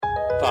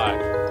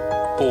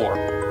5,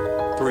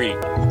 4, 3, 2,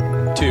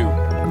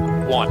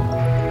 1.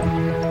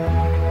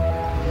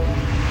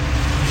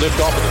 Lift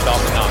off of the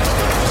Falcon 9.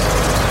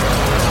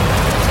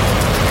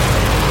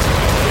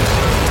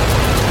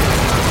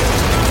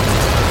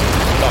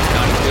 Falcon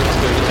 9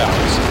 clear the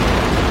towers.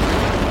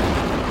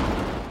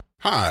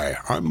 Hi,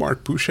 I'm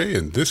Mark Boucher,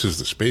 and this is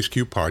the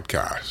SpaceQ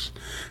Podcast.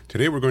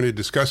 Today we're going to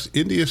discuss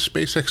India's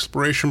space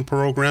exploration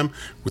program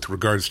with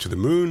regards to the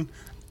moon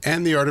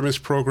and the Artemis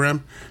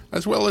program,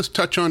 as well as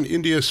touch on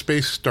India's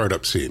space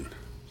startup scene.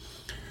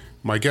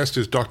 My guest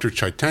is Dr.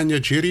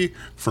 Chaitanya Giri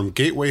from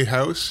Gateway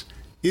House,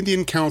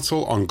 Indian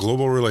Council on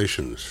Global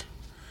Relations.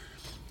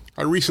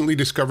 I recently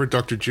discovered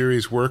Dr.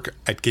 Giri's work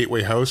at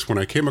Gateway House when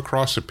I came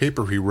across a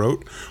paper he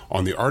wrote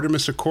on the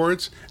Artemis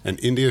Accords and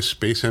India's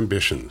space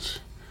ambitions.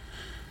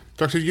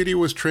 Dr. Giri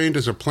was trained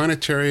as a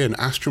planetary and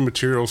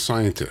astromaterial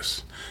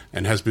scientist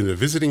and has been a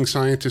visiting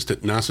scientist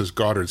at NASA's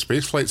Goddard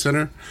Space Flight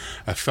Center,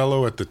 a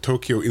fellow at the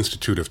Tokyo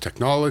Institute of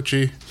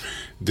Technology,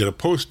 did a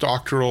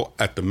postdoctoral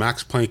at the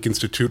Max Planck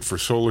Institute for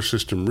Solar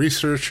System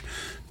Research,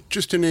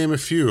 just to name a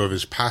few of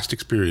his past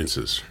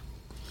experiences.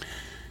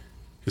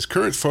 His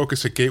current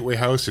focus at Gateway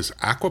House is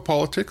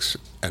aquapolitics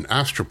and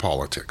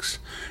astropolitics,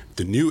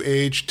 the new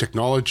age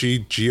technology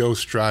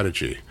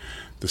geostrategy,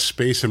 the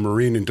space and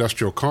marine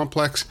industrial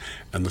complex,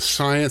 and the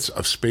science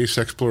of space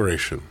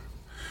exploration.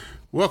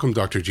 Welcome,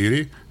 Dr.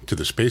 Giri, to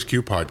the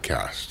SpaceQ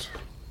Podcast.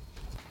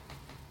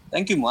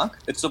 Thank you, Mark.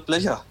 It's a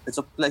pleasure. It's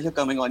a pleasure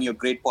coming on your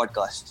great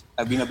podcast.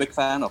 I've been a big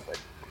fan of it.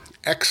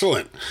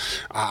 Excellent.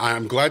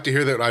 I'm glad to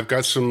hear that I've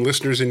got some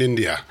listeners in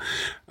India.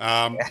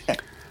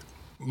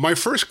 My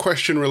first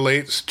question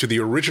relates to the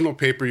original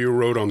paper you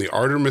wrote on the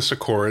Artemis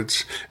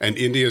Accords and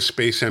India's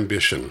space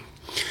ambition.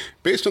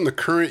 Based on the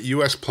current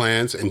U.S.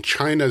 plans and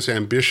China's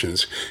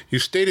ambitions, you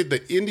stated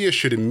that India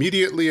should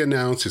immediately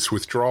announce its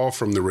withdrawal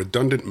from the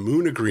redundant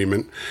Moon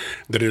Agreement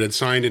that it had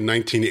signed in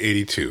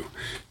 1982.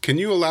 Can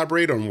you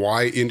elaborate on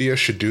why India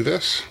should do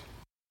this?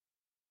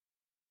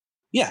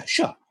 Yeah,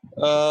 sure.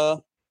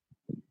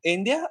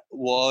 India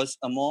was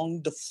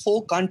among the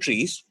 4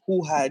 countries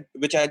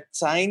which had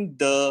signed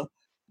the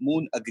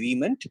Moon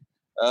Agreement.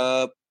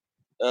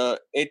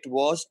 It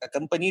was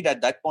accompanied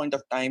at that point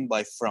of time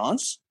by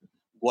France,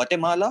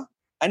 Guatemala,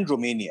 and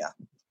Romania.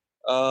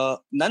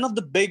 None of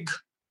the big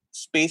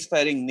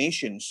spacefaring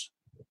nations,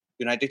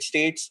 United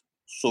States,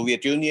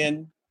 Soviet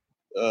Union,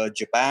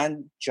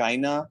 Japan,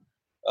 China,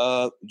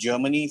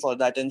 Germany for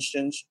that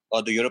instance,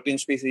 or the European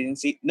Space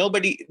Agency,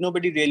 nobody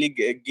really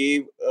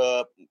gave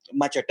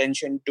much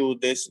attention to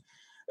this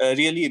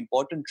really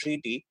important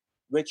treaty,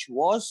 which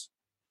was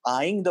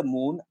eyeing the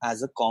moon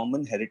as a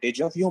common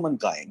heritage of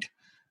humankind.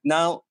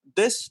 Now,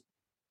 this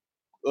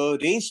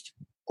raised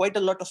quite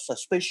a lot of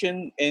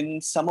suspicion in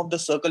some of the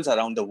circles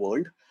around the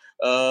world.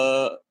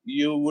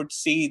 You would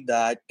see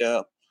that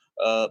there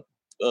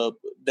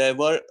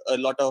were a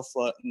lot of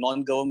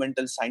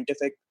non-governmental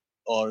scientific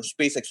or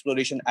space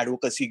exploration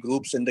advocacy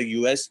groups in the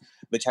US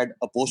which had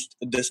opposed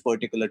this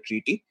particular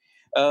treaty.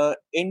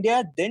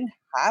 India didn't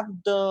have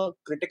the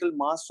critical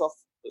mass of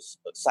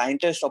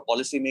scientists or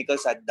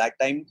policymakers at that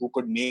time who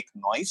could make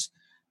noise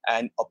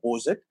and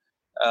oppose it.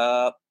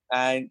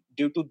 And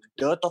due to the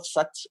dearth of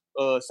such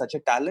a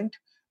talent,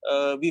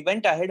 we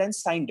went ahead and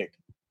signed it.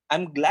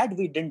 I'm glad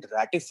we didn't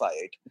ratify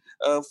it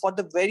for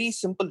the very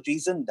simple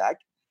reason that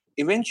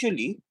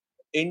eventually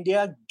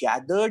India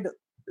gathered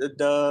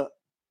the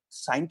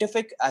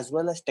scientific as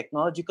well as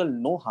technological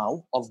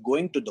know-how of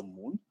going to the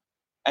moon.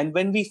 And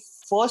when we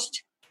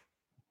first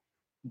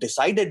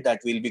decided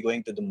that we'll be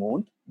going to the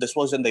moon, this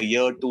was in the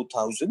year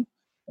 2000,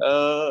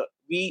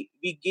 we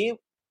gave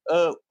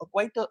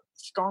quite a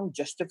strong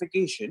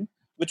justification,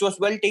 which was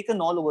well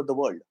taken all over the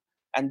world.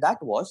 And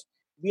that was,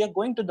 we are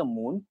going to the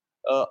moon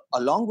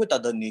along with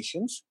other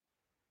nations,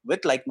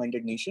 with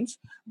like-minded nations,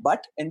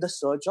 but in the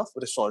search of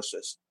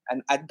resources.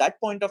 And at that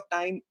point of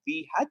time,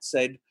 we had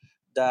said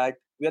that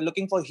we are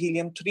looking for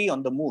helium-3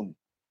 on the moon,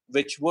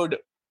 which would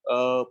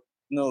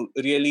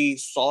really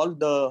solve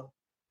the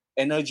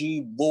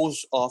energy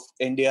woes of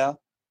India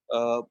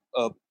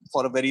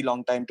for a very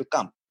long time to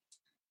come.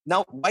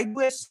 Now, why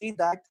do I say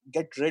that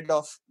get rid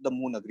of the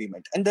Moon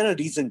Agreement? And there are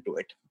reasons to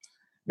it.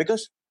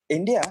 Because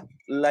India,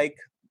 like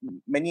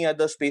many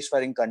other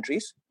spacefaring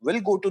countries, will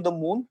go to the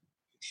moon.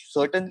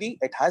 Certainly,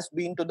 it has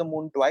been to the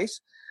moon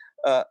twice.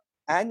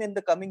 And in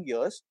the coming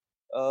years,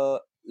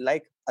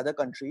 like other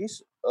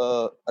countries,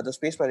 other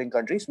spacefaring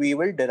countries, we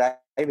will derive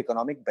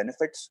economic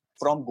benefits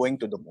from going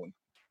to the moon.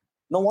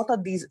 Now, what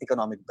are these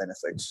economic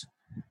benefits?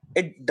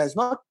 It does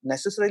not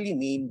necessarily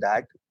mean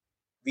that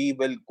we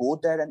will go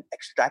there and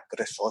extract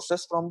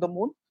resources from the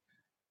moon,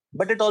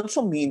 but it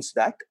also means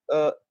that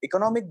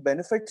economic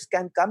benefits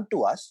can come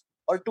to us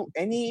or to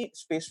any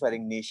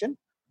spacefaring nation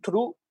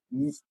through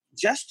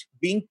just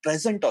being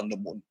present on the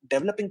moon,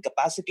 developing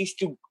capacities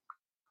to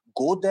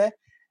go there,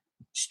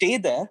 stay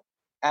there,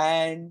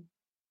 and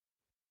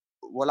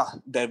voila,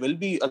 there will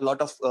be a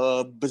lot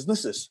of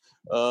businesses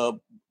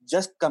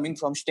just coming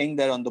from staying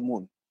there on the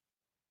moon.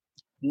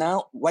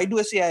 Now, why do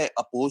I say I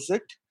oppose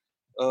it?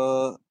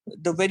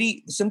 The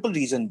very simple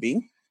reason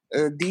being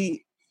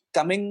the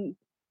coming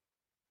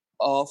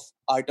of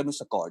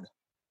Artemis Accord.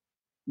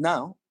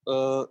 Now,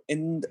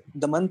 in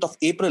the month of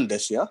April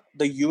this year,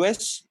 the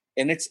US,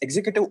 in its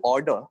executive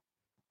order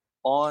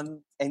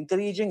on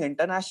encouraging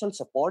international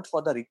support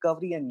for the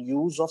recovery and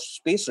use of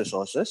space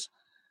resources,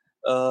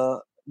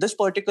 this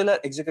particular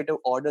executive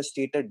order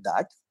stated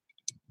that,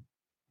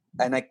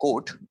 and I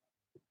quote,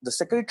 the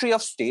Secretary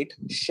of State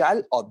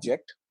shall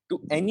object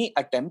to any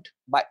attempt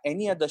by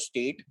any other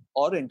state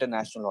or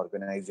international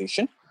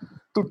organization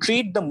to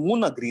treat the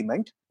Moon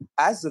Agreement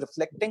as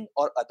reflecting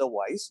or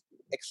otherwise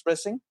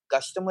expressing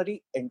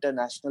customary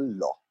international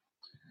law.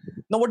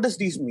 Now, what does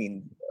this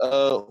mean?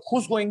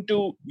 Who's going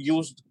to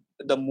use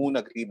the Moon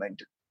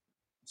Agreement?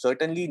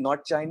 Certainly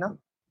not China,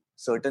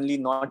 certainly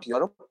not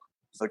Europe,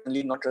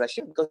 certainly not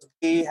Russia, because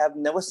they have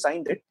never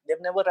signed it,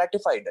 they've never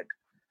ratified it.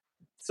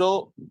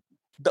 So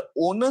the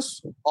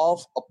onus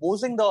of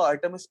opposing the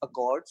Artemis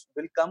Accords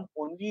will come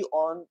only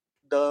on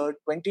the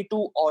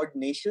 22 odd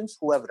nations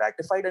who have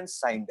ratified and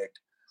signed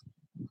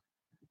it.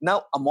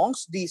 Now,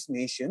 amongst these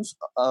nations,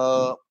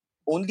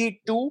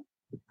 only two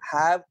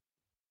have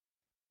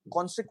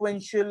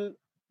consequential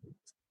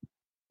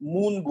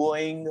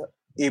moon-going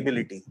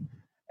ability,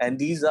 and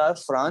these are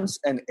France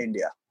and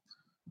India.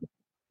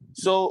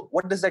 So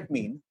what does that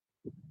mean?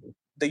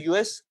 The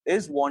US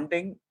is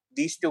wanting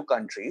these two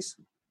countries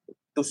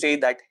to say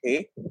that,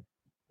 hey,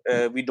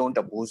 we don't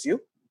oppose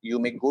you. You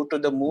may go to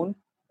the moon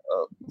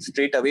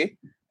straight away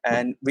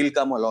and we'll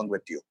come along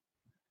with you.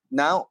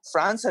 Now,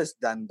 France has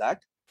done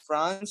that.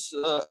 France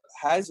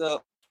has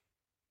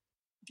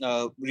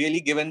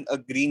really given a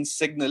green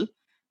signal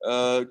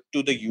to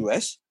the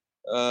US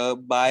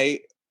by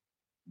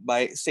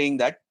saying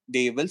that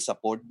they will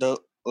support the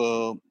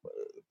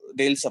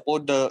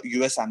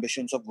US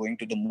ambitions of going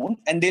to the moon,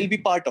 and they'll be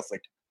part of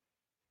it.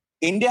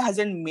 India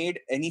hasn't made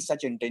any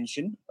such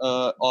intention,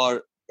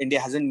 or India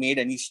hasn't made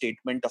any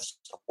statement of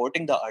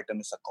supporting the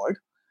Artemis Accord,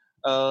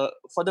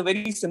 for the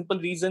very simple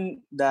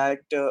reason that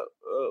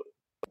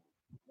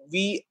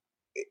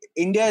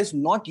India is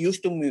not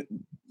used to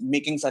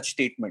making such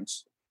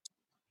statements.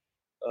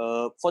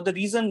 For the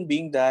reason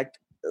being that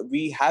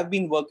we have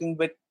been working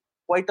with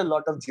quite a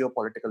lot of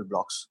geopolitical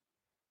blocks.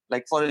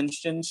 Like, for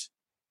instance,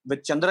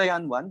 with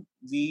Chandrayaan-1,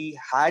 we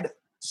had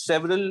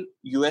several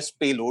US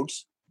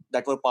payloads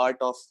that were part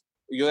of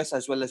US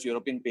as well as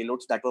European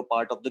payloads that were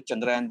part of the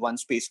Chandrayaan-1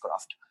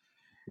 spacecraft.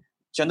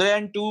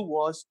 Chandrayaan-2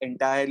 was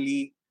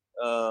entirely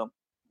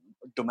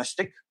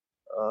domestic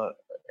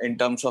in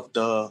terms of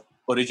the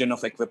origin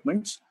of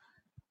equipments.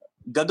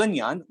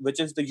 Gaganyaan, which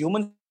is the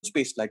human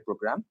spaceflight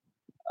program,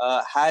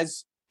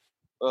 has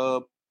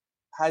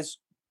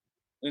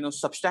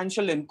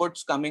substantial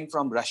inputs coming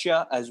from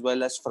Russia as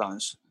well as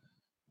France.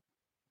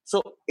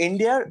 So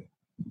India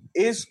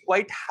is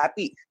quite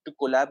happy to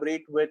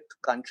collaborate with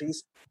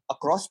countries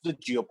across the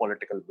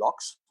geopolitical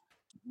blocks,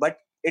 but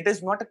it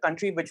is not a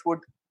country which would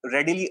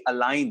readily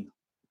align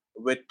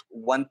with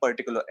one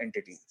particular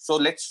entity. So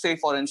let's say,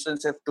 for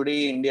instance, if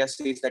today India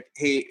says that,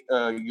 hey,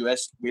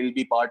 US will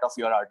be part of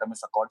your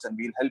Artemis Accords and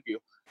we'll help you,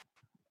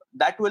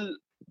 that will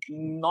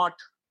not,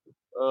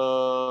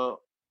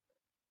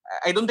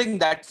 I don't think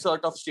that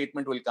sort of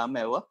statement will come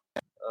ever,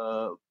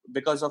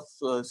 because of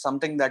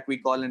something that we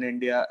call in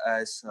India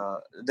as,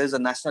 there's a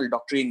national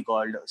doctrine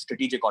called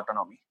strategic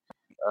autonomy.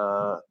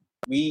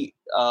 We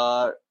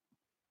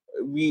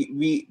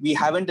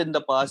haven't in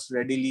the past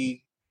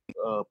readily,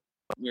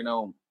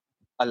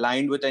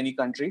 aligned with any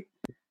country,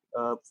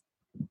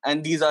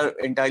 and these are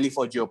entirely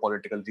for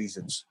geopolitical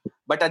reasons.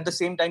 But at the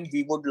same time,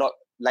 we would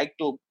like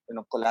to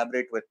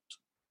collaborate with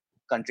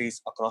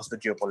countries across the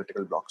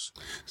geopolitical blocks.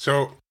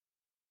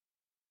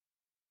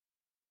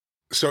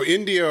 So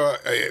India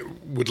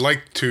would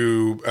like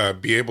to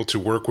be able to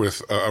work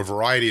with a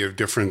variety of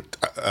different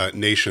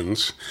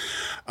nations,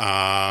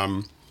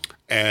 but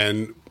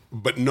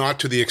not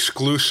to the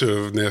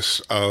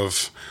exclusiveness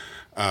of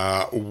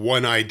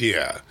one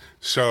idea.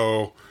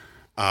 So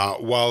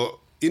while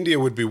India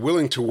would be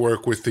willing to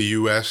work with the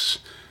U.S.,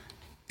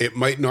 it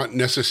might not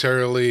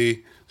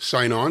necessarily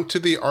sign on to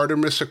the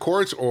Artemis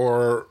Accords,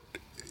 or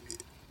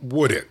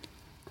would it?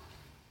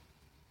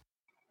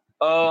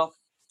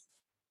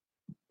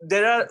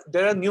 There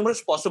are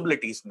numerous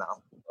possibilities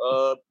now,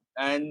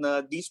 and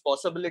these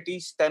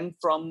possibilities stem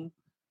from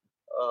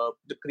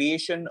the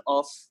creation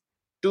of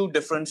two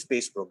different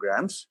space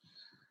programs.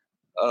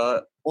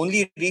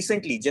 Only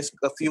recently, just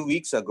a few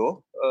weeks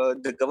ago,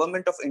 the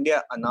government of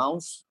India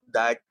announced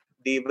that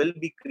they will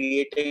be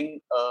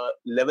creating a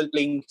level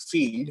playing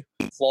field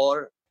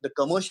for the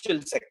commercial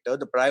sector,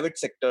 the private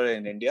sector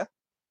in India,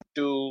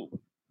 to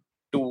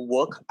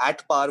work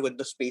at par with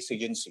the space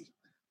agency.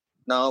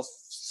 Now,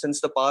 since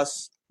the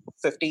past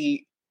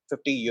 50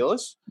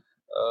 years,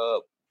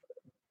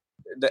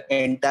 the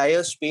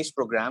entire space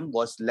program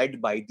was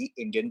led by the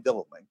Indian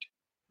government.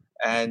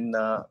 And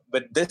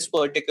with this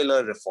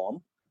particular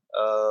reform,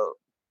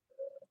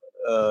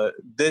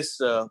 this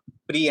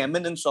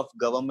preeminence of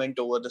government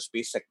over the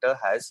space sector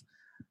has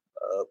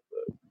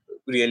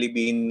really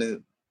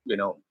been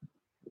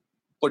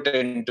put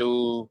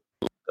into,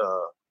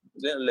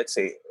 let's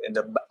say,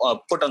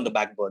 put on the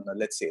back burner,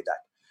 let's say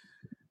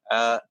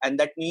that. And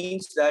that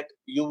means that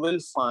you will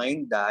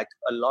find that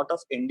a lot of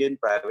Indian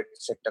private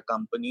sector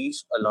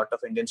companies, a lot of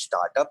Indian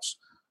startups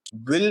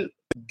will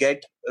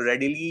get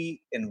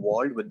readily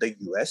involved with the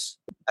US,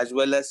 as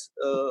well as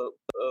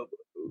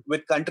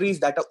with countries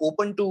that are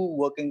open to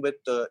working with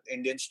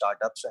Indian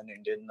startups and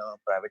Indian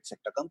private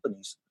sector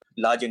companies,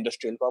 large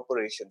industrial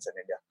corporations in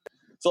India.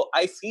 So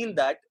I feel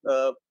that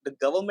the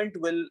government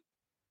will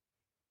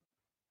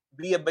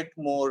be a bit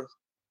more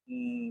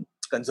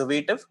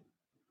conservative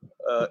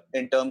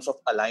in terms of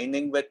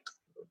aligning with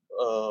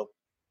a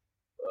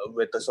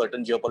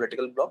certain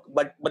geopolitical bloc,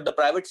 but the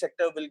private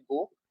sector will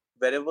go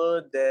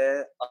wherever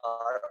there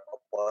are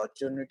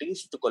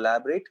opportunities to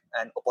collaborate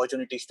and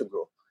opportunities to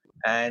grow.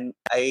 And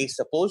I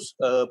suppose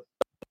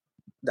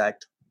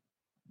that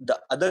the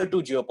other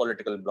two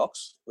geopolitical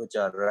blocs, which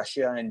are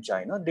Russia and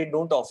China, they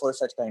don't offer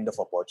such kind of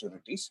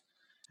opportunities.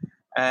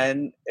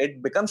 And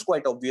it becomes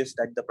quite obvious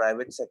that the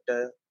private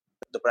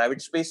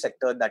space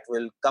sector that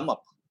will come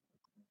up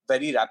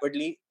very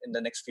rapidly in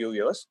the next few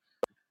years,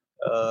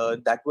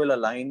 that will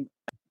align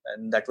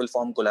and that will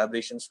form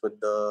collaborations with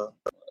the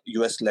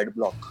US-led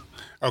bloc.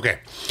 Okay.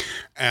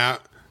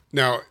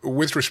 Now,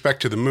 with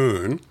respect to the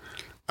moon,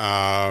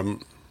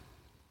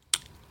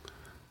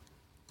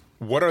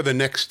 what are the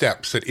next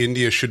steps that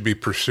India should be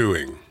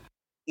pursuing?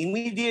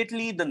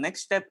 Immediately, the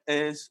next step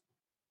is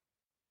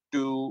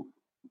to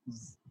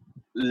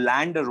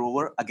land a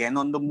rover again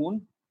on the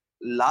moon.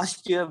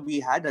 Last year,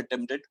 we had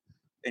attempted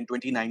in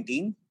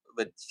 2019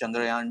 with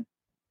Chandrayaan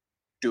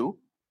 2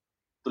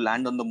 to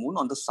land on the moon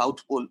on the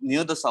south pole,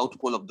 near the south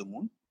pole of the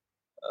moon.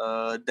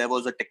 There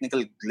was a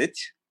technical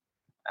glitch,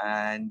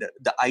 and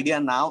the idea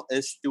now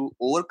is to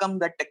overcome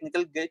that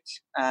technical glitch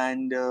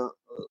and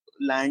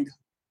land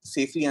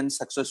safely and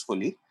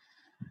successfully.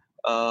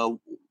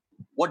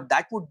 What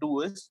that would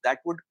do is that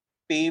would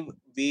pave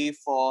way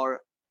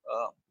for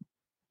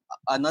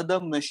another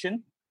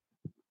mission,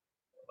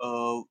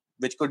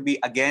 which could be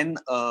again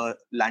a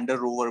lander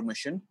rover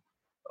mission,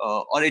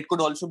 or it could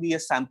also be a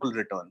sample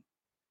return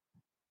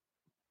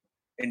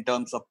in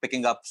terms of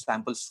picking up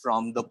samples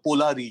from the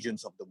polar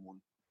regions of the moon.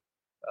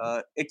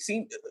 It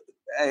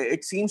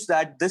seems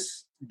that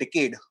this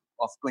decade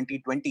of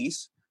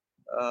 2020s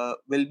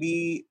will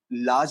be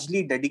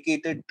largely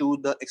dedicated to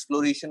the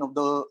exploration of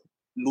the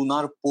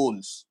lunar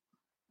poles,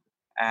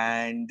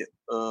 and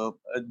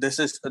this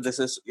is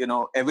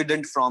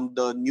evident from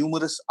the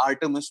numerous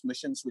Artemis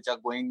missions which are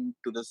going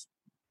to the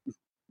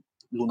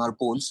lunar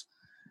poles,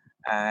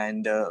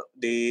 and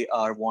they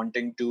are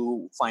wanting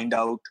to find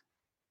out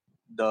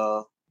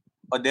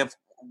they're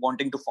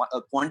wanting to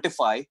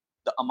quantify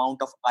the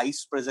amount of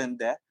ice present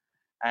there,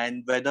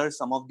 and whether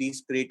some of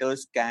these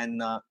craters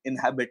can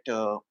inhabit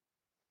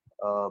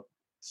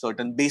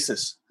certain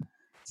bases.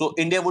 So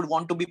India would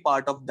want to be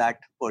part of that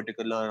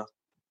particular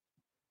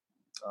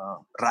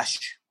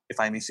rush, if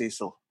I may say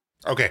so.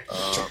 Okay.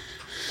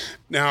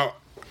 Now,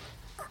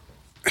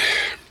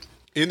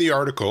 in the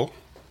article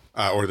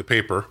or the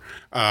paper,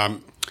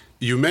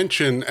 you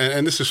mentioned,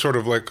 and this is sort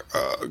of like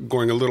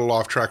going a little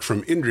off track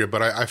from India,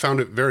 but I found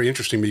it very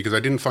interesting because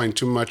I didn't find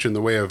too much in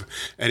the way of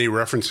any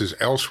references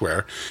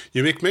elsewhere.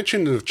 You make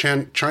mention of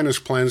China's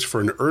plans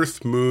for an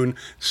Earth-Moon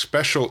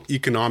special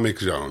economic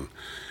zone.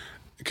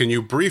 Can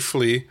you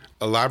briefly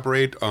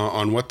elaborate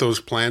on what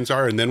those plans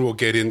are, and then we'll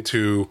get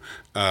into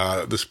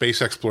the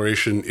space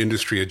exploration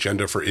industry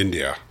agenda for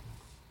India?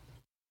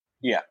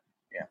 Yeah,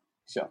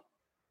 sure.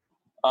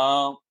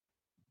 A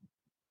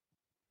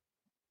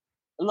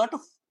lot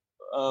of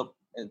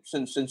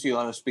since you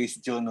are a space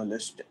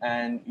journalist,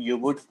 and you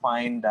would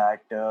find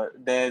that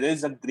there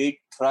is a great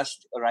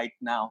thrust right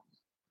now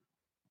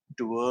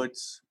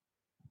towards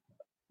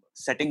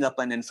setting up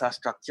an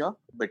infrastructure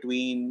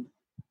between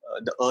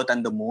the Earth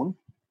and the Moon,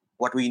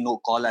 what we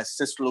call as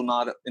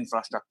cislunar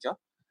infrastructure,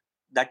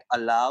 that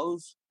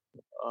allows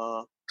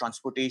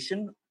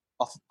transportation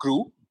of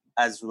crew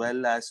as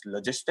well as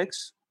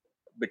logistics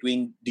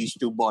between these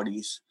two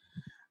bodies.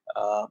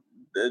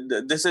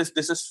 This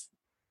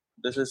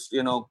is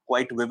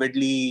quite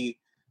vividly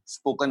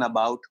spoken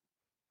about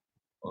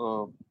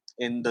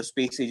in the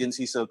space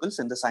agency circles,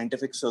 in the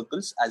scientific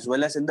circles, as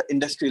well as in the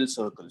industrial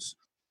circles.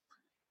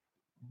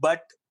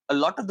 But a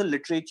lot of the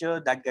literature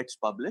that gets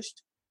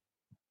published,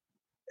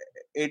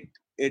 it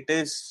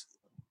is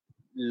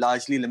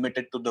largely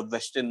limited to the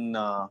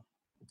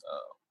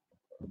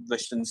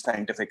Western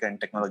scientific and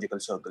technological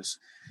circles.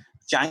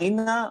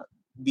 China,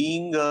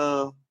 being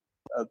a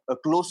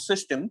closed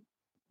system,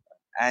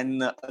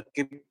 and a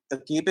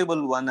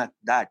capable one at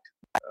that,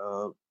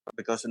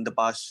 because in the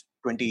past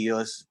 20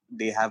 years,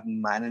 they have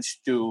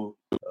managed to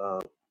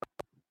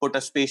put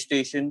a space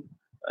station,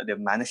 they've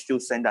managed to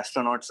send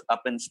astronauts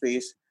up in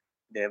space,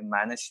 they've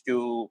managed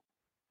to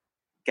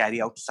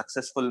carry out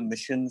successful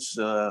missions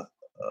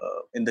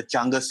in the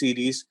Chang'e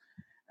series,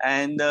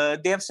 and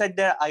they have set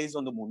their eyes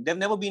on the moon. They've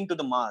never been to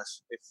the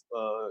Mars, if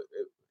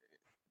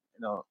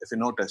you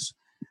notice.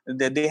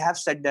 They have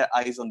set their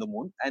eyes on the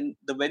moon, and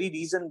the very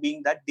reason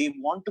being that they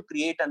want to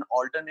create an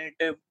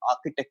alternative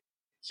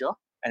architecture,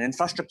 an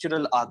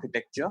infrastructural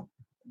architecture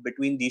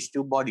between these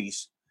two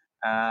bodies,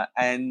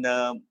 and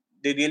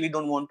they really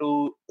don't want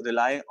to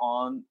rely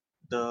on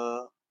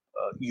the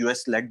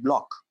US-led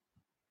bloc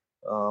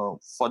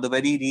for the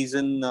very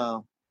reason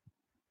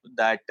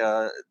that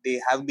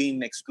they have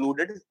been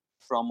excluded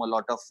from a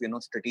lot of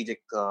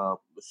strategic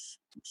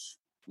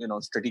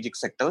strategic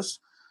sectors,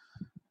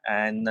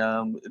 and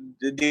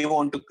they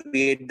want to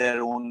create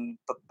their own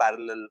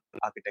parallel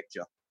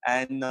architecture.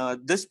 And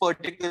this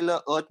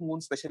particular Earth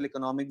Moon Special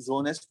Economic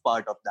Zone is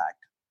part of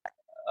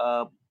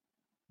that.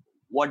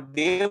 What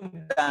they've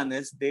done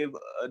is they've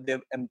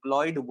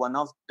employed one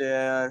of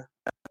their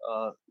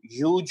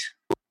huge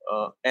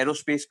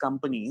aerospace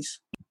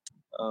companies,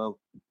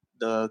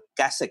 the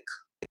CASIC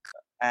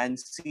and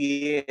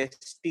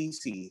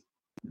CASTC.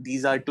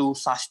 These are two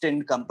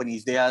sustained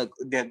companies. They are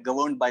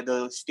governed by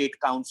the state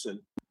council,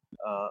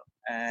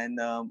 and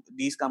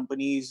these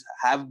companies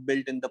have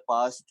built in the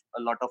past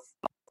a lot of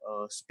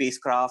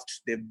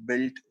spacecrafts. They've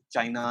built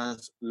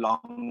China's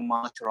Long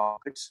March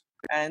rockets,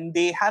 and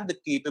they have the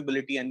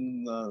capability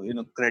and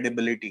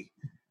credibility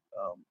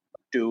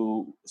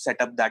to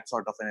set up that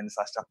sort of an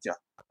infrastructure.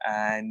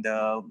 And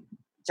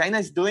China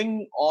is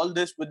doing all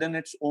this within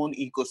its own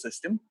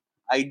ecosystem.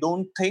 I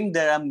don't think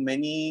there are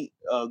many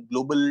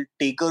global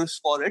takers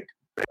for it.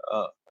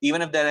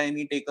 Even if there are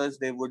any takers,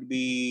 they would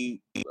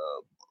be,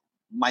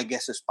 my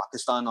guess is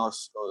Pakistan or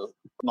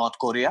North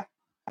Korea.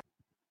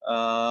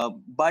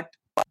 But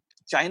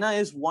China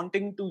is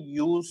wanting to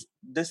use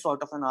this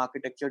sort of an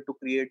architecture to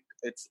create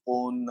its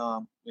own,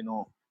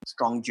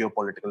 strong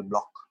geopolitical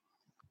bloc.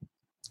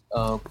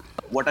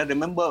 What I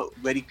remember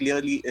very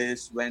clearly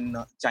is when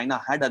China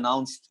had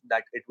announced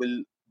that it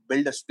will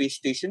build a space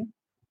station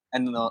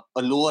and a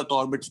low Earth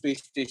orbit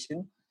space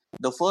station,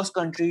 the first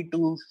country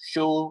to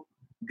show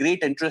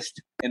great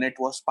interest in it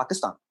was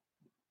Pakistan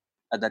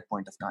at that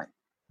point of time.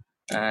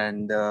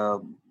 And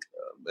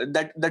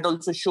that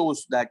also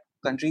shows that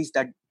countries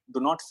that do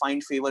not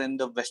find favor in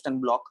the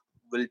Western bloc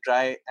will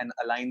try and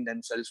align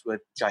themselves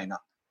with China.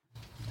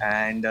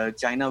 And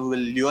China will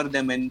lure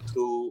them in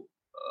through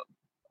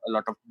a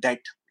lot of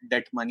debt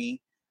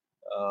money,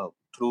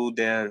 through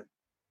their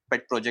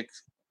pet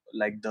projects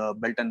like the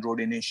Belt and Road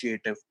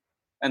Initiative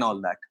and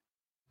all that.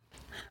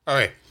 All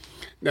right.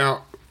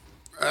 Now,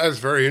 that's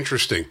very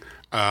interesting.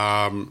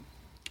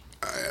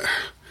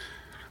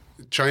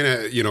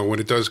 China, when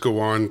it does go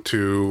on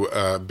to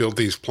build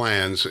these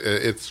plans,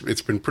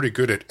 it's been pretty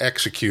good at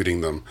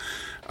executing them.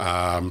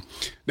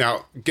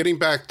 Now, getting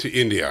back to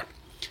India,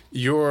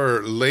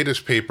 your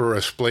latest paper,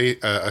 a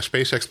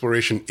space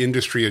exploration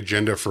industry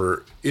agenda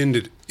for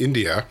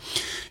India,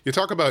 you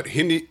talk about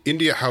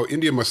India, how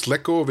India must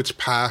let go of its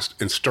past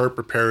and start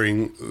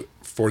preparing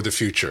for the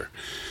future.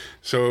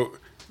 So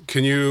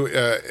can you,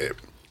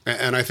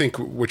 and I think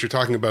what you're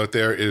talking about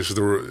there is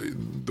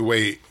the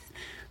way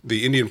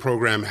the Indian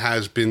program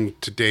has been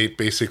to date,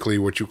 basically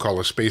what you call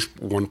a Space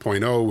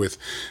 1.0, with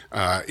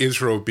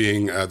ISRO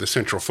being the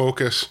central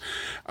focus.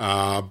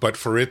 But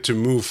for it to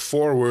move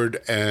forward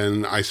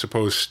and, I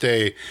suppose,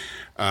 stay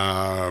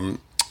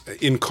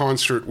in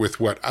concert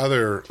with what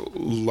other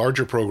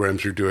larger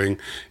programs are doing,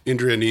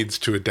 India needs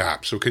to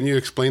adapt. So can you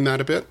explain that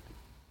a bit?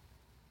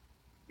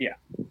 Yeah.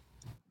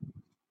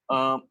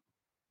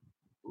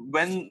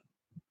 When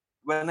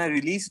I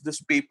released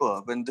this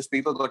paper, when this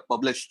paper got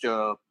published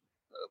a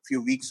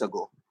few weeks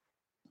ago,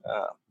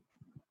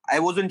 I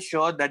wasn't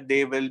sure that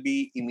there will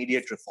be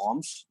immediate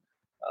reforms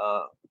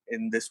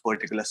in this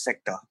particular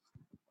sector.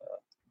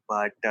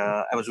 But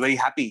I was very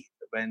happy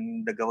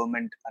when the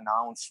government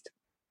announced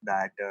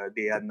that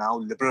they are now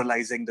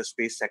liberalizing the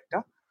space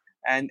sector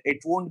and it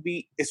won't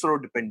be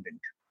ISRO dependent.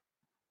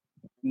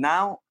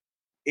 Now,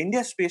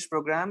 India's space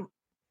program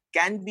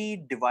can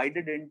be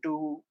divided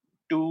into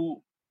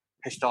two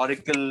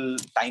historical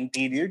time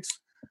periods.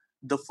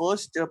 The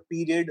first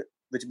period,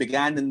 which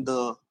began in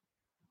the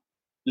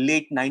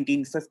late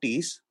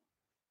 1950s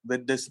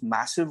with this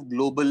massive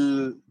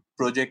global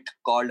project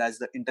called as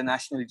the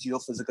International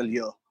Geophysical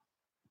Year.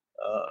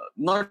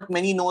 Not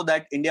many know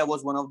that India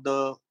was one of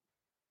the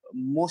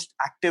most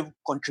active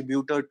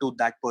contributor to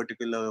that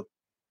particular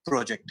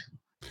project.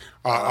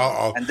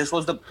 And this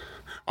was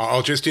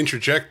I'll just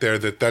interject there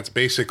that's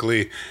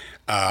basically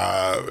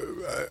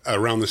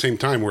around the same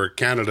time where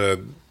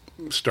Canada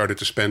started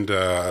to spend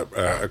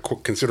a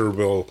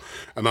considerable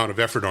amount of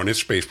effort on its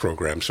space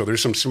program. So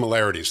there's some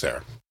similarities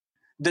there.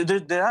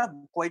 There are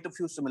quite a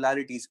few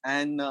similarities.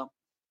 And, that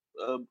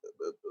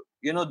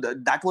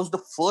was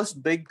the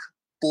first big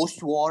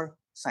post-war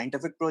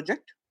scientific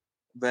project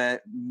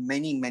where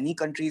many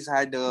countries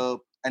had,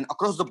 and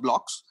across the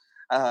blocks,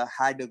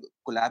 had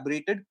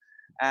collaborated.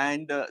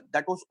 And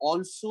that was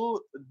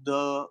also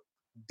the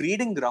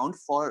breeding ground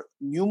for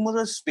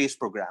numerous space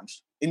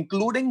programs,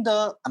 including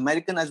the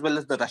American as well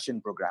as the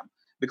Russian program.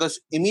 Because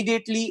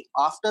immediately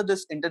after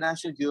this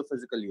International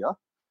Geophysical Year,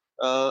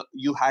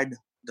 you had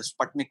the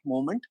Sputnik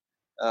movement.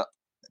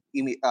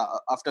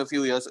 after a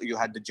few years, you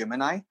had the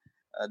Gemini,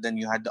 then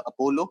you had the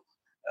Apollo,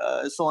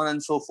 so on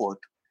and so forth.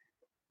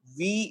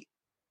 We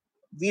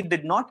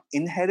did not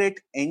inherit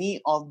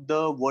any of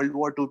the World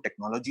War II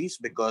technologies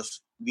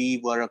because we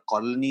were a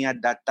colony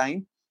at that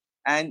time,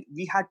 and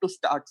we had to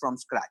start from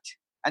scratch,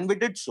 and we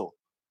did so.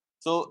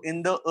 So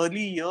in the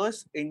early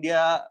years,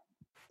 India,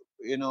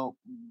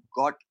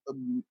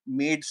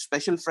 made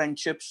special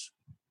friendships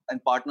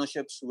and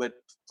partnerships with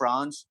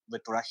France,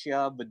 with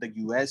Russia, with the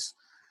US,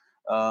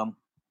 um,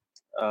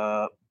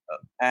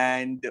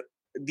 and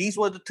these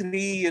were the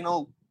three,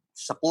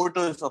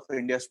 supporters of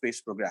India's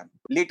space program.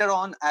 Later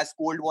on, as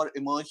Cold War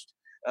emerged,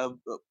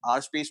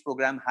 our space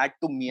program had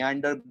to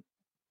meander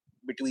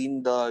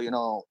between the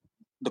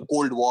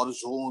Cold War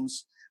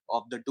zones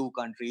of the two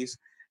countries,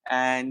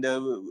 and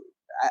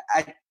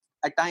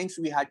at times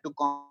we had to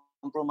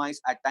compromise.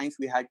 At times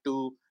we had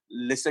to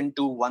listen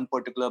to one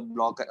particular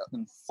bloc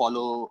and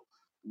follow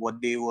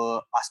what they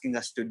were asking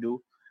us to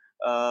do.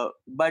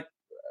 But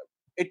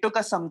it took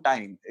us some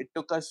time. It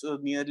took us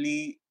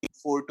nearly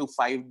 4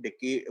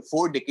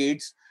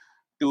 decades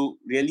to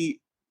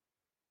really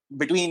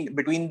between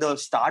the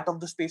start of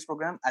the space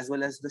program as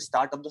well as the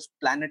start of the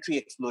planetary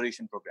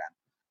exploration program.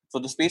 So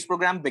the space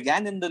program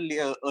began in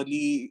the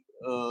early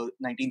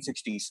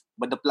 1960s,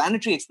 but the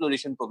planetary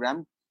exploration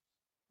program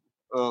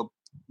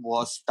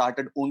was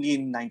started only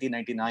in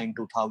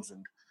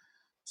 1999-2000.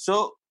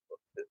 So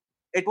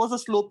it was a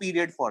slow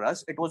period for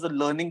us. It was a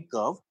learning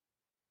curve.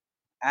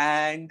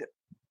 And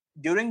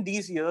during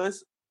these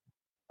years,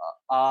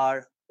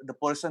 the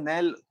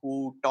personnel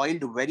who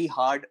toiled very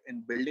hard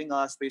in building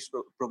our space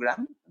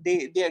program,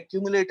 they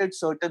accumulated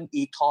certain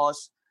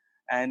ethos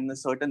and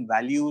certain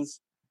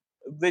values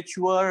which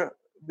were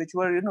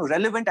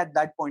relevant at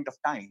that point of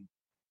time.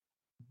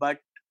 But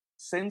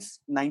since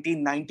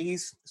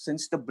 1990s,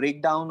 since the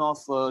breakdown of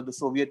the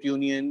Soviet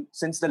Union,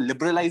 since the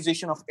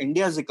liberalization of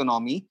India's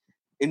economy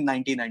in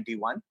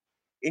 1991,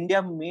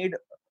 India made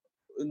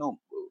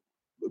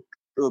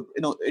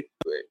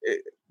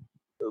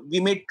we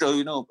made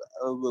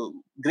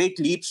great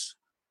leaps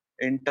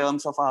in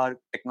terms of our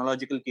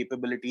technological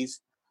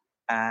capabilities,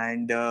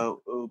 and our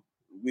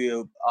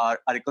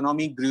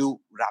economy grew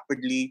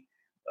rapidly.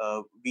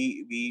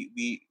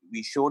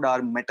 We showed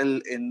our mettle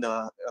in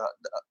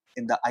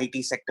the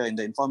IT sector, in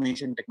the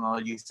information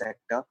technology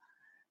sector,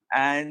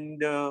 and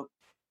the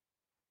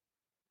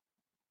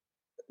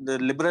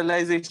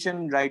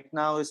liberalization right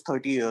now is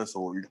 30 years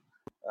old.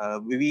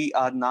 We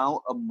are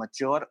now a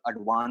mature,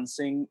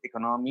 advancing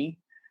economy,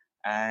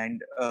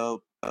 and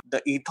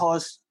the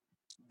ethos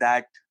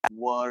that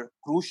were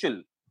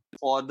crucial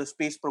for the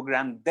space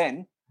program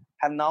then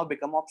have now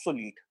become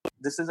obsolete.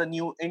 This is a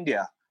new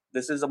India.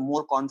 This is a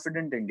more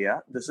confident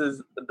India. This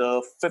is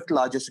the 5th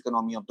largest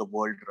economy of the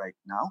world right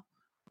now.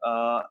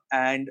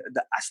 And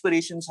the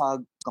aspirations are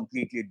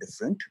completely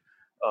different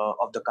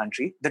of the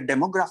country. The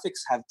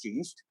demographics have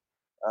changed.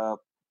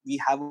 We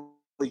have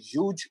a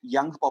huge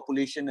young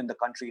population in the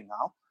country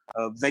now,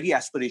 very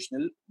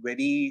aspirational,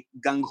 very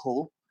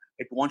gung-ho.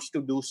 It wants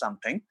to do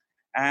something.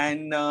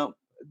 And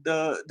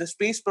the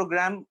space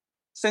program,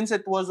 since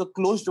it was a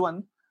closed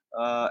one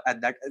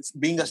at that, it's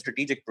being a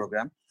strategic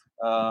program,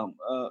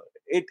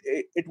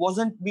 it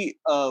wasn't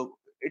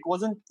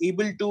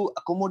able to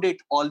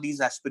accommodate all these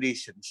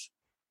aspirations.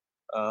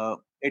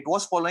 It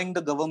was following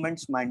the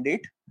government's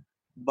mandate,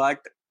 but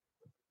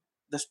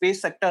the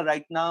space sector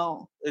right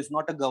now is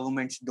not a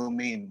government's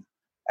domain.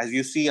 As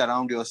you see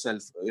around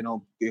yourself,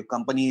 your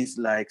companies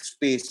like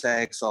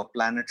SpaceX or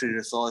Planetary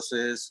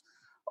Resources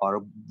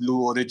or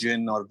Blue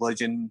Origin or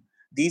Virgin,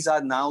 these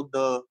are now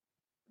the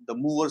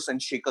movers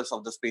and shakers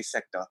of the space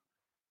sector.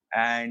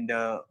 And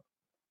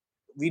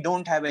we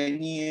don't have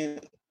any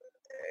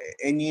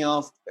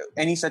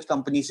such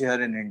companies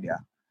here in India.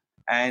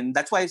 And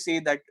that's why I say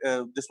that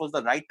this was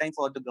the right time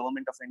for the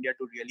government of India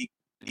to really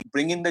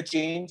bring in the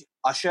change,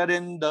 usher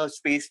in the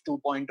Space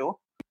 2.0,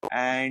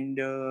 and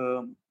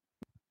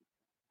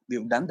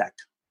we've done that.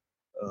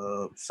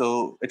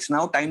 So it's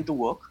now time to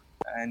work,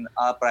 and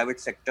our private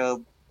sector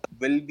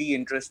will be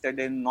interested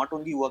in not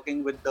only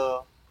working with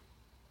the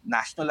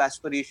national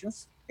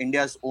aspirations,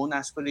 India's own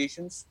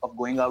aspirations of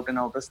going out in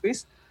outer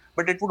space,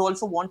 but it would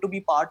also want to be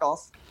part of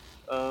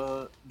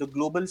the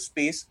global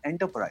space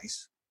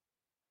enterprise.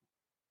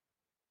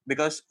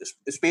 Because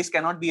space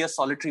cannot be a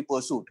solitary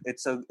pursuit.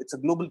 It's a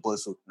global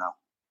pursuit now.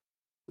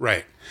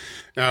 Right.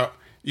 Now,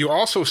 you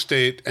also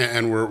state,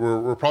 and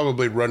we're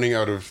probably running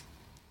out of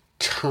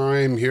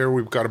time here.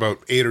 We've got about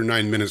 8 or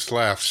 9 minutes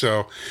left,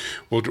 so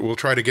we'll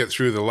try to get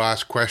through the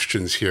last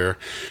questions here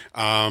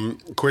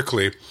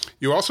quickly.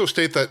 You also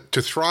state that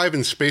to thrive in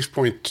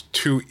Spacepoint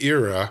 2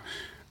 era,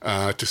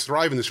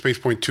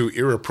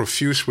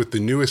 profuse with the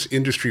newest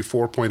Industry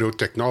 4.0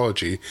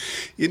 technology,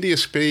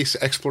 India's space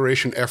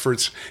exploration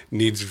efforts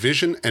needs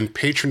vision and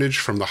patronage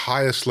from the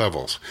highest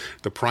levels.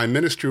 The Prime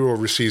Minister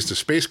oversees the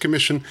Space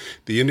Commission,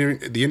 the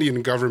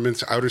Indian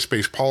government's outer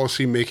space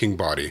policy making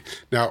body.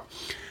 Now,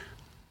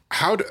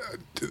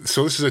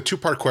 so this is a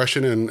two-part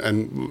question,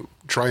 and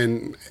try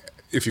and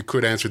if you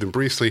could answer them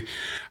briefly.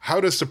 How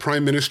does the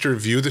Prime Minister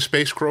view the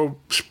space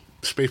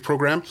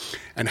program,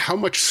 and how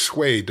much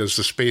sway does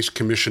the Space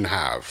Commission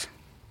have?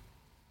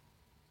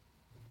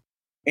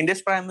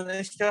 India's Prime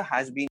Minister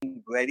has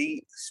been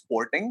very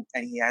sporting,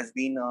 and he has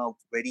been a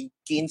very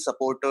keen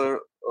supporter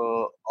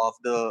of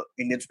the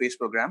Indian space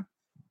program.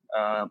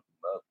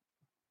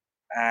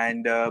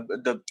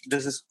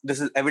 This is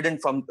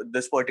evident from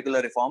this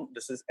particular reform.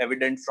 This is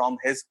evident from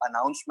his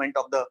announcement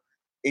of the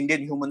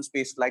Indian Human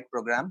Space Flight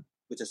Program,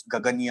 which is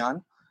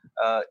Gaganyaan.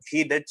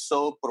 He did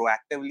so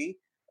proactively.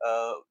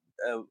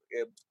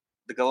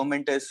 The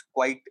government is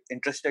quite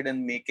interested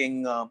in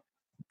making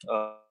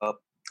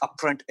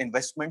upfront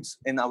investments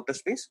in outer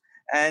space,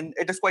 and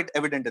it is quite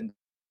evident in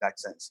that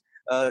sense.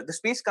 The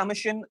Space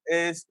Commission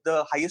is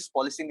the highest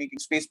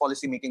space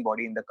policy making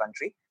body in the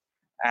country,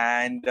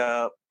 and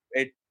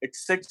it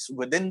sits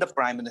within the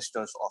Prime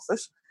Minister's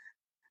office.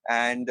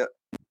 And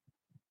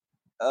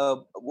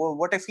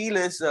what I feel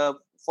is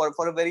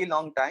for a very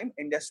long time,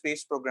 India's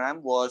space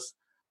program was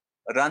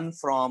run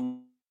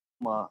from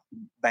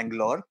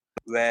Bangalore,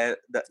 where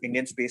the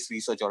Indian Space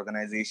Research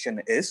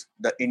Organization is,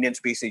 the Indian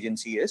Space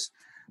Agency is.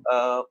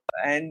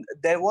 And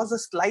there was a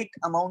slight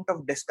amount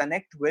of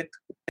disconnect with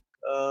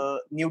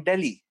New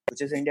Delhi,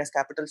 which is India's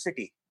capital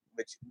city,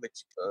 which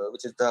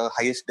is the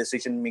highest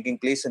decision-making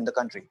place in the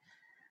country.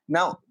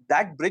 Now,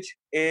 that bridge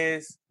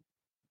is,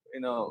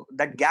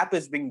 that gap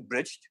is being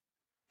bridged.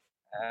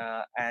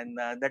 And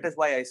that is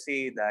why I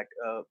say that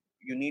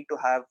you need to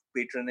have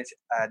patronage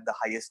at the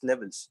highest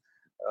levels.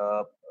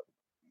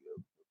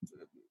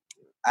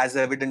 As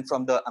evident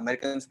from the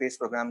American space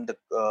program,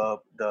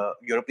 the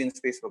European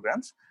space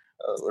programs,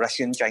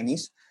 Russian,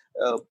 Chinese,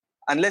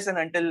 unless and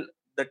until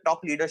the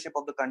top leadership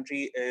of the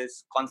country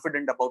is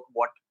confident about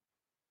what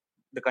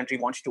the country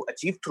wants to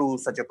achieve through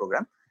such a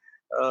program,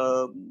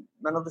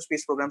 none of the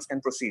space programs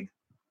can proceed.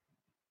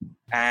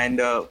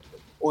 And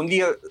only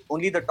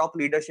the top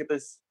leadership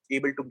is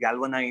able to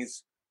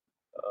galvanize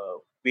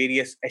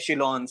various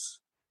echelons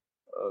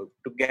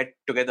to get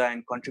together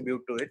and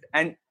contribute to it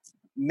and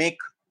make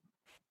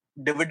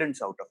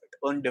dividends out of it,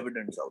 earn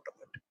dividends out of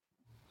it.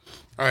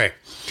 All right.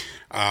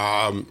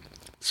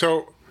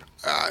 So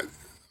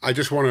I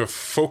just want to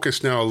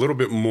focus now a little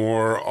bit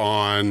more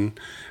on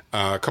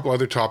a couple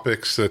other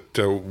topics. That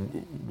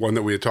one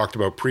that we had talked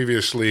about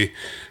previously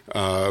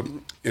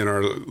in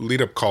our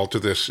lead-up call to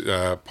this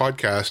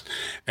podcast,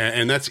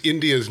 and that's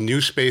India's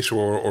new space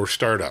or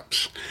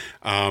startups.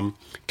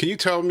 Can you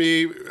tell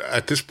me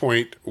at this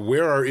point,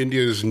 where are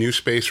India's new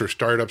space or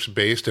startups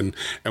based, and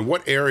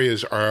what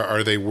areas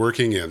are they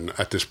working in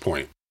at this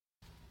point?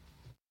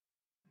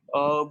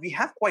 We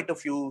have quite a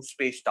few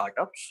space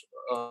startups.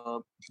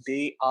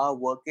 They are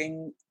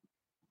working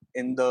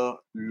in the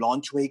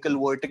launch vehicle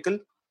vertical.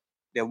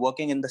 They're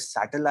working in the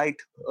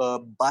satellite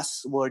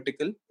bus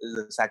vertical,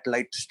 the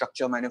satellite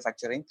structure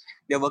manufacturing.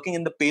 They're working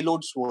in the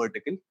payloads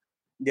vertical.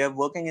 They're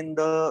working in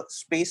the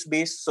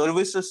space-based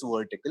services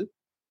vertical.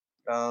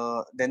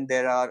 Then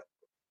there are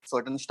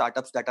certain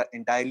startups that are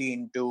entirely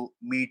into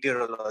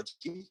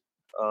meteorology,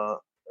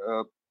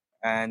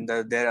 and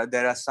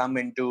there are some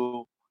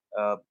into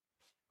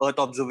Earth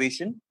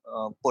observation,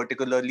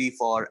 particularly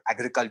for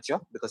agriculture,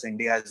 because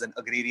India is an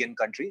agrarian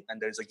country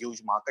and there is a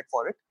huge market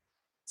for it.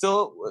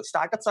 So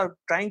startups are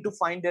trying to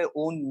find their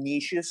own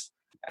niches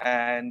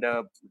and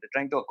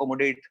trying to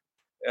accommodate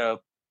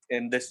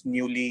in this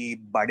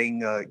newly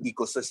budding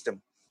ecosystem.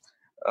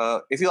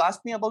 If you ask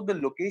me about the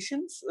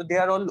locations,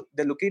 they're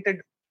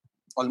located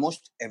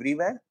almost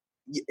everywhere.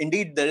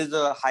 Indeed, there is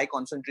a high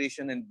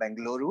concentration in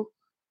Bengaluru,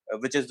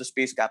 which is the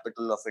space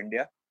capital of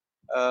India.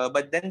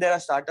 But then there are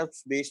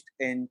startups based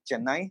in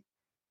Chennai,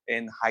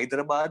 in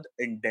Hyderabad,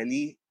 in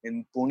Delhi,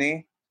 in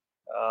Pune,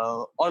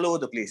 all over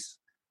the place.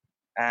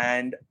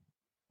 And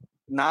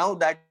now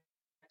that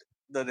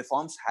the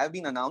reforms have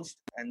been announced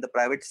and the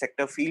private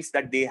sector feels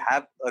that they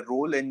have a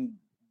role in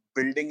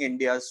building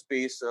India's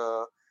space,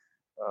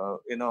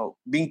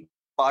 being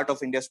part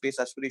of India's space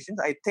aspirations,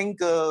 I think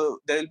there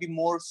will be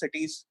more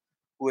cities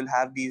who will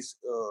have these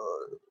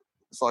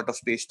sort of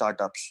space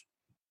startups.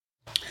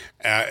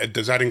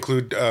 Does that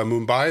include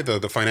Mumbai,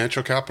 the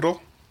financial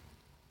capital?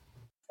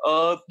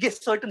 Yes,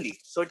 certainly.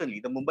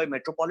 The Mumbai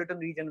metropolitan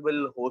region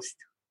will host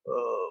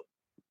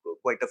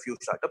quite a few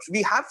startups.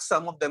 We have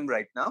some of them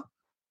right now,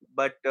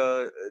 but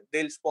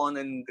they'll spawn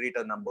in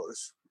greater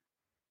numbers.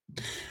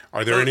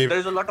 Are there any? There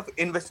is a lot of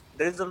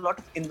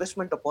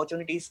investment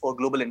opportunities for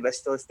global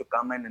investors to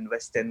come and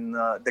invest in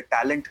the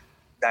talent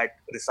that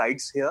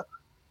resides here,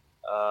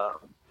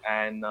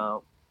 and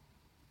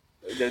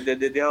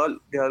they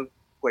are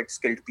quite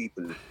skilled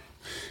people.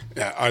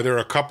 Are there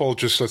a couple,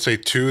 just let's say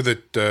two,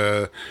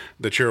 that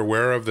you're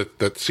aware of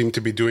that seem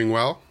to be doing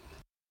well?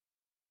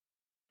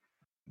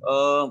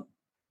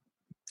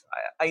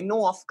 I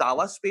know of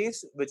Kawa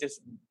Space, which is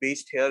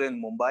based here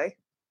in Mumbai.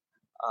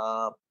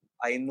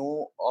 I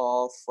know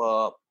of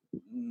a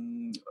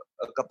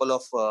couple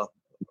of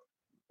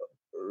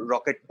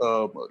rocket,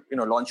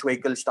 launch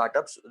vehicle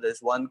startups. There's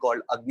one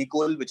called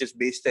Agnikul, which is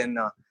based in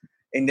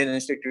Indian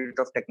Institute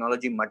of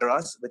Technology,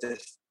 Madras,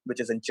 which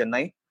is in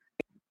Chennai.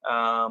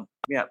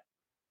 Yeah.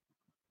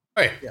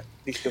 Right. Yeah.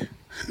 Please do.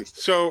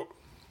 So,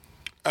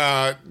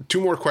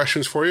 two more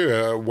questions for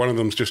you. One of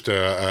them is just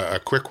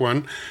a quick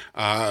one.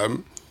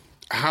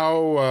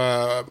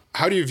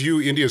 How do you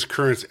view India's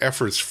current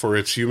efforts for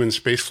its human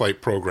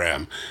spaceflight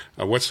program?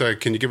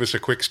 Can you give us a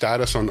quick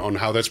status on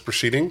how that's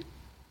proceeding?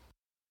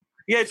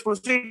 Yeah, it's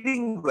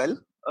proceeding well.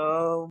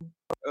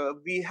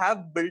 We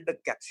have built a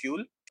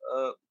capsule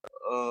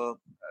a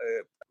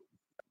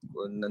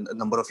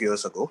number of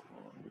years ago,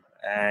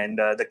 and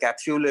the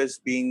capsule is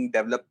being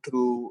developed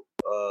through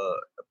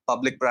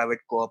public-private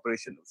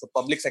cooperation. So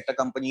public sector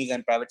companies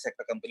and private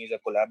sector companies are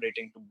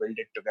collaborating to build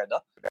it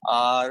together.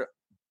 Our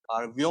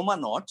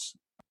Vyomanauts,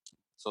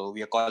 so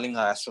we are calling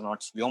our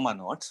astronauts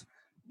Vyomanauts,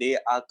 they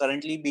are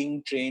currently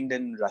being trained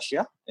in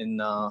Russia, in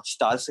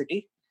Star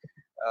City.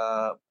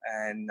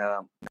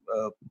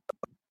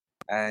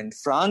 And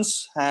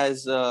France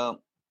has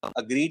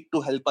agreed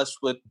to help us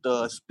with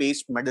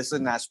space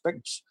medicine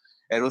aspects,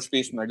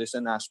 aerospace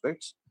medicine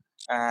aspects.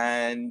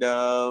 And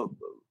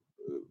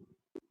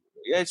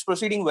it's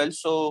proceeding well.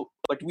 So,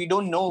 but we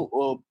don't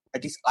know,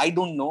 at least I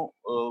don't know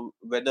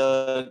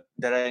whether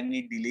there are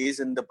any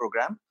delays in the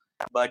program.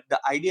 But the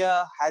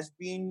idea has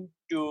been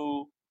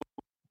to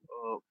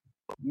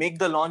make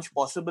the launch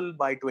possible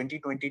by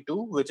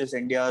 2022, which is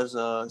India's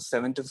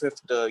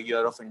 75th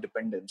year of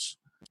independence.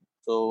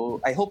 So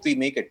I hope we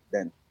make it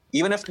then.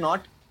 Even if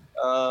not,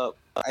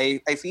 I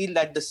feel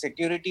that the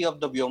security of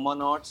the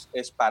Vyomanauts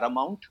is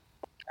paramount,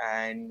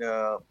 and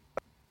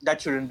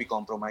that shouldn't be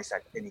compromised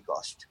at any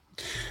cost.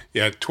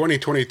 Yeah,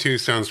 2022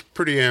 sounds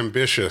pretty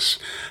ambitious.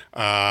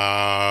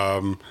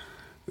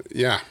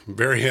 Yeah,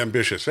 very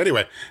ambitious.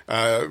 Anyway,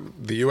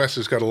 the U.S.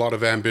 has got a lot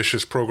of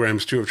ambitious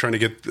programs, too, of trying to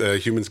get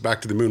humans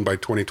back to the moon by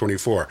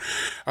 2024.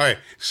 All right,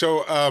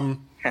 so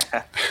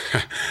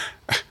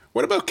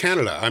what about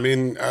Canada? I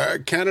mean,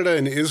 Canada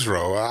and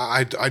ISRO,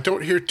 I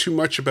don't hear too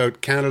much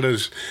about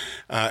Canada's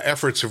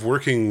efforts of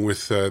working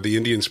with the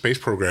Indian space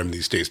program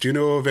these days. Do you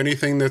know of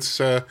anything that's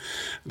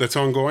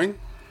ongoing?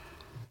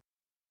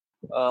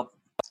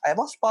 I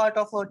was part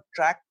of a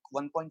track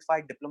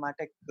 1.5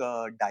 diplomatic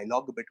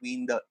dialogue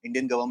between the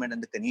Indian government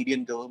and the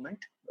Canadian government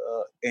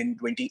in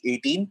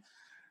 2018.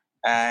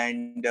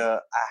 And I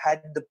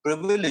had the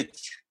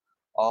privilege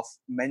of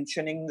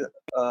mentioning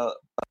a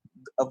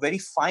very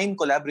fine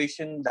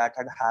collaboration that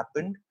had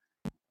happened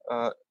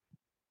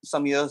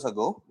some years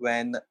ago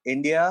when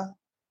India,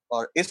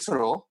 or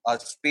ISRO, our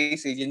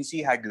space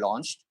agency, had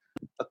launched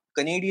a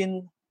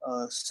Canadian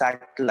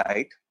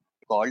satellite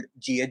called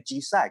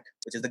GHG-SAT,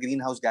 which is the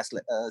greenhouse gas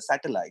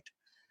satellite.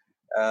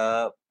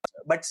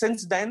 But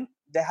since then,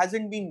 there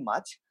hasn't been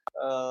much.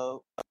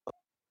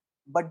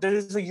 But there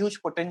is a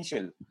huge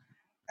potential,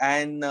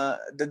 and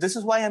this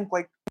is why I'm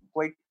quite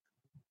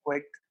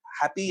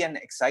happy and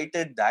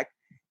excited that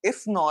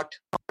if not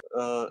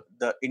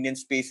the Indian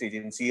Space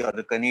Agency or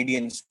the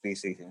Canadian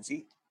Space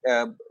Agency,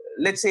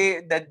 let's say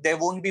that there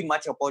won't be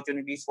much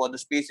opportunities for the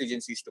space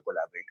agencies to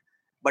collaborate.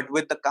 But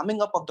with the coming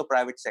up of the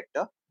private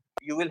sector,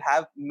 you will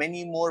have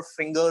many more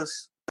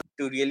fingers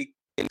to really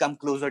come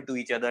closer to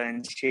each other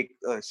and shake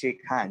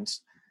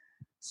hands.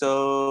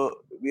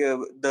 So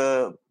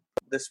the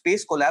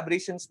space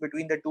collaborations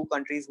between the two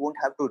countries won't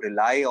have to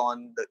rely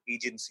on the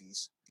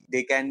agencies.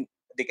 They can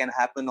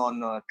happen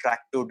on a track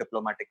 2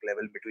 diplomatic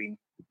level between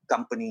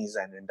companies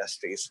and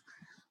industries.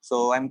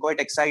 So I'm quite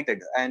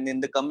excited. And in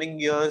the coming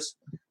years,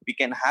 we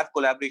can have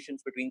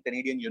collaborations between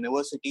Canadian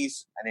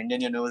universities and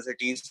Indian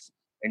universities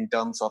in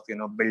terms of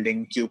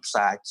building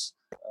CubeSats.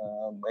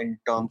 In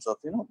terms of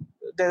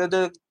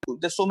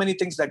there's so many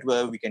things that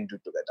we can do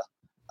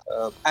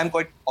together. I'm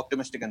quite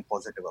optimistic and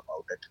positive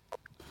about it.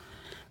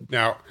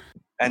 Now,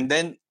 and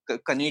then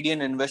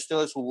Canadian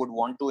investors who would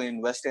want to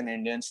invest in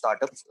Indian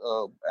startups,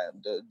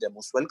 they're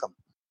most welcome.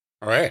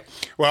 All right.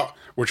 Well,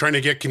 we're trying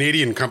to get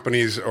Canadian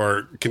companies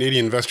or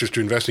Canadian investors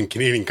to invest in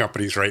Canadian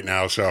companies right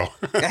now. So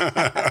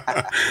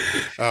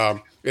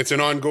it's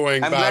an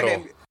ongoing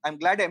battle. I'm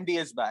glad MD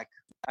is back.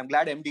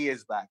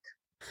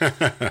 All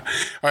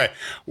right.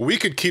 We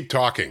could keep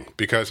talking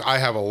because I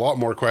have a lot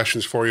more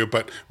questions for you,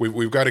 but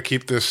we've got to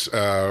keep this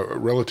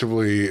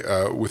relatively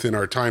within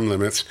our time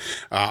limits.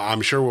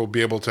 I'm sure we'll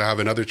be able to have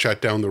another chat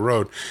down the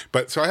road.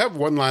 But so I have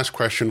one last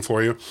question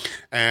for you,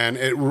 and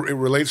it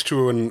relates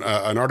to an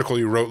article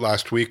you wrote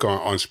last week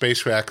on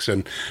SpaceX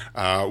and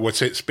what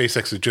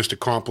SpaceX has just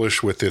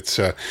accomplished with its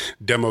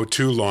Demo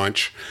 2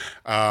 launch.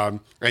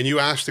 And you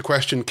asked the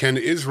question, can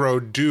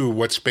ISRO do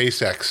what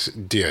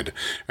SpaceX did?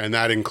 And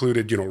that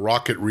included,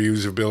 rocket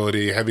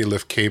reusability, heavy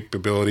lift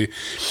capability.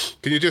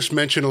 Can you just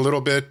mention a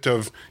little bit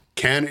of,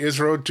 can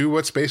ISRO do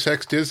what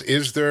SpaceX did?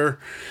 Is there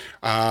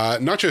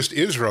not just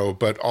ISRO,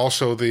 but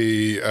also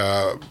the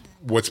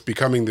what's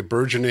becoming the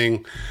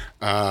burgeoning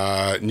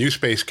new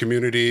space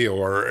community,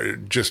 or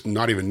just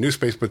not even new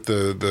space, but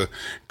the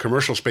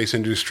commercial space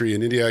industry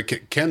in India?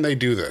 Can they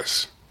do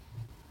this?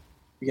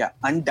 Yeah,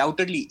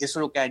 undoubtedly,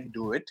 ISRO can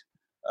do it.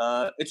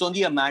 It's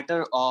only a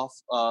matter of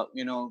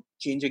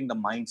changing the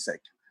mindset.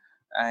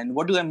 And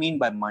what do I mean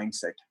by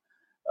mindset?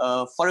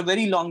 For a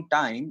very long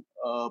time,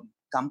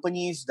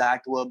 companies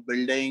that were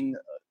building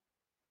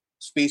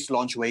space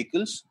launch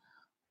vehicles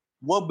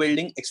were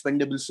building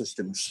expendable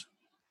systems.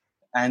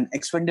 And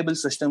expendable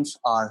systems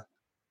are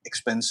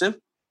expensive.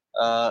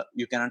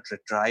 You cannot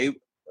retrieve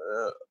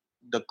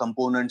the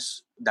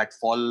components that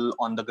fall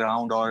on the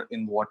ground or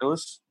in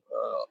waters.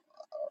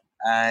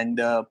 And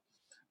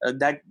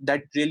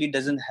that really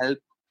doesn't help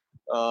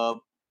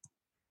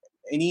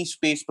any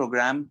space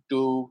program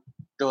to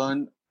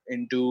turn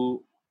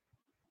into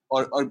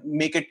or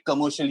make it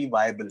commercially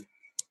viable.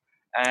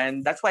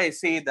 And that's why I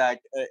say that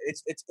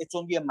it's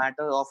only a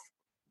matter of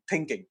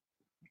thinking.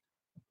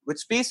 With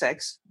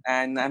SpaceX,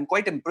 and I'm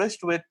quite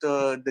impressed with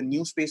the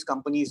new space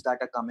companies that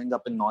are coming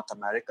up in North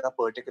America,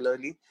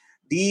 particularly.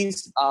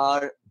 These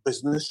are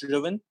business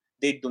driven.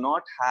 They do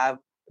not have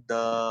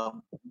the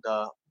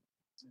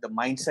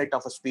mindset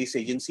of a space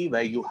agency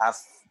where you have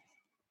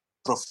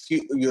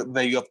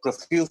where you are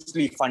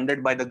profusely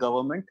funded by the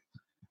government,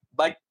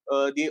 but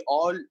they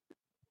all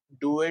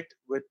do it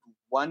with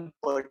one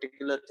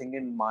particular thing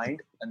in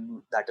mind,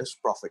 and that is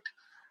profit.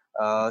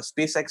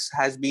 SpaceX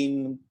has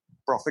been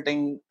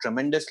profiting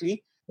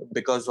tremendously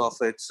because of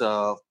its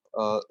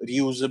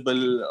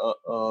reusable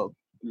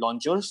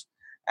launchers,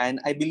 and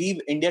I believe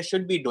India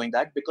should be doing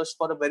that, because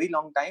for a very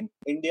long time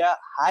India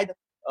had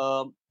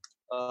a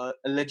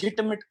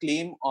legitimate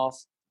claim of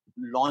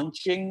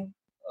launching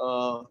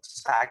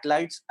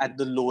satellites at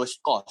the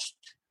lowest cost.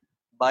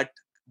 But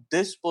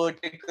this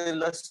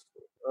particular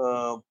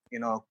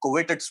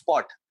coveted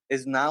spot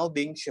is now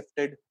being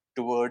shifted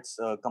towards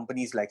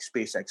companies like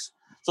SpaceX.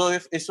 So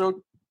if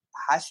ISRO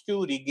has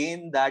to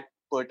regain that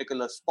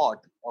particular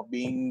spot of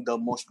being the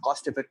most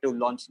cost-effective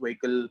launch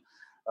vehicle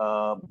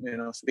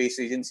space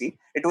agency,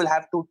 it will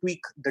have to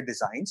tweak the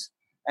designs.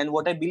 And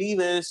what I believe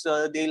is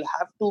they'll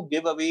have to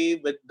give away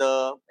with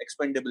the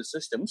expendable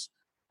systems,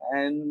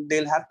 and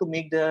they'll have to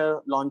make their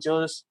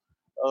launchers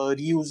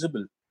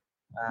reusable.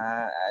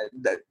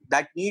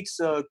 That needs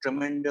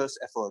tremendous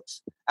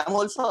efforts. I'm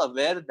also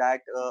aware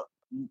that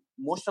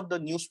most of the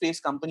new space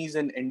companies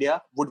in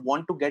India would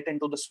want to get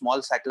into the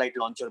small satellite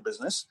launcher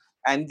business,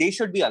 and they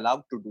should be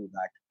allowed to do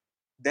that.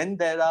 Then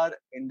there are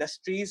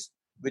industries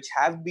which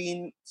have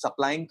been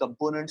supplying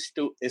components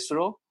to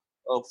ISRO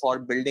for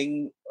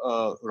building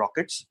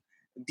rockets.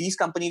 These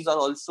companies are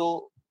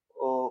also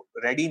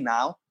ready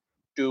now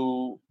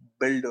to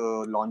build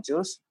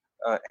launchers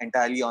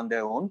entirely on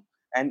their own,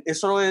 and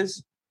ISRO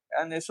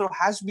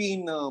has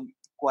been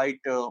quite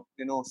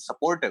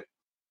supportive.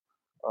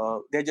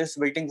 They're just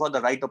waiting for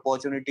the right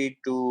opportunity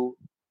to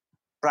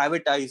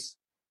privatize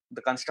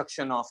the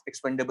construction of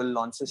expendable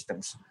launch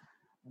systems.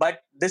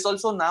 But this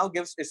also now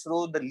gives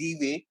ISRO the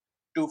leeway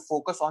to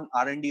focus on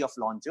R&D of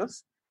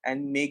launchers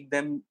and make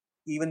them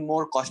even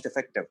more cost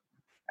effective.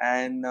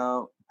 And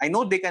I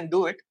know they can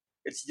do it.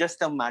 It's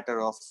just a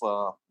matter of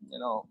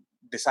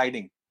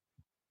deciding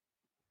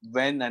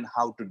when and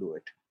how to do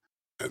it.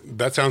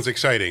 That sounds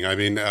exciting. I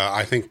mean,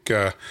 I think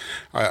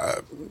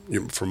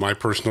from my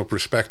personal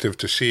perspective,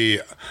 to see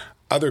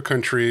other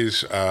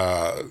countries,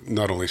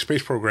 not only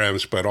space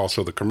programs, but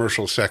also the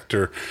commercial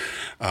sector,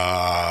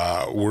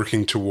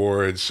 working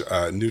towards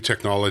new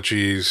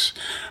technologies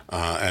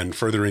and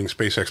furthering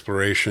space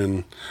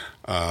exploration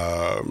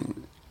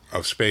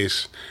of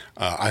space,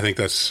 I think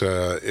that's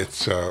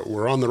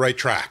we're on the right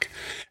track.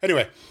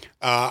 Anyway,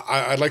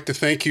 I'd like to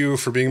thank you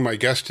for being my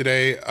guest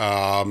today.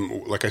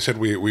 Like I said,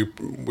 we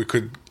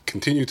could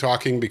continue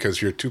talking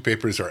because your two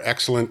papers are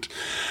excellent.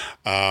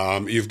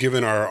 You've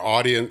given our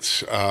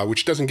audience,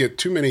 which doesn't get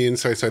too many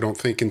insights, I don't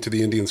think, into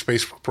the Indian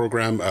space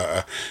program,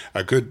 a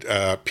good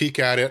peek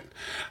at it.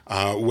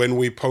 When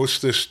we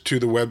post this to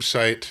the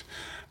website,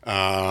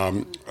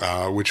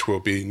 which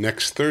will be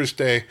next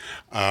Thursday,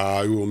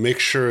 we will make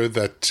sure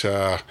that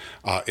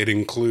it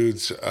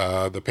includes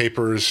the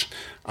papers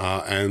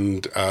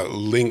and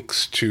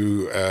links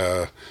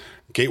to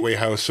Gateway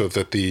House so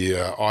that the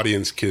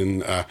audience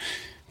can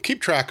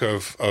keep track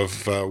of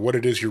what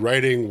it is you're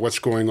writing, what's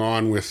going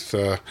on with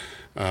the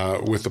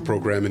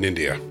program in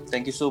India.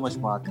 Thank you so much,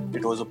 Mark.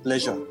 It was a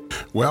pleasure.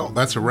 Well,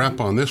 that's a wrap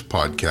on this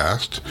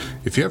podcast.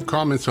 If you have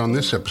comments on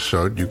this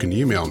episode, you can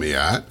email me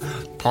at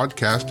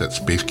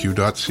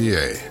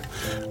podcast@spaceq.ca.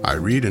 I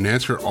read and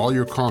answer all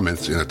your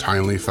comments in a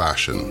timely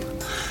fashion.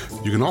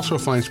 You can also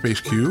find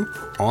SpaceQ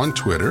on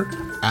Twitter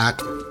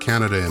at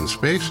Canada in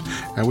Space,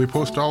 and we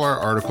post all our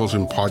articles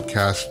and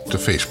podcasts to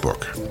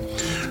Facebook.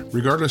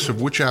 Regardless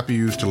of which app you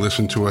use to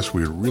listen to us,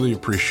 we really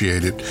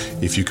appreciate it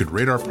if you could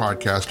rate our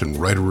podcast and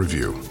write a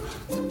review.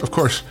 Of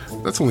course,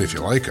 that's only if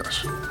you like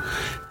us.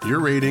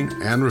 Your rating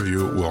and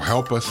review will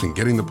help us in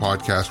getting the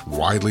podcast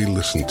widely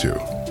listened to.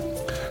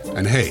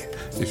 And hey,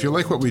 if you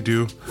like what we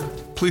do,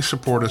 please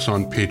support us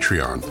on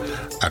Patreon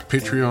at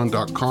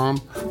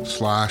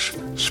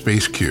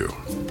patreon.com/spaceq.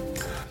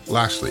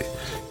 Lastly,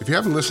 if you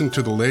haven't listened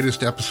to the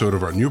latest episode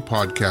of our new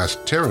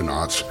podcast,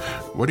 Terranauts,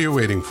 what are you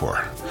waiting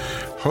for?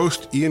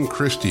 Host Ian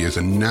Christie is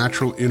a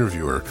natural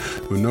interviewer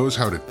who knows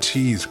how to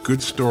tease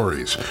good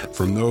stories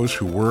from those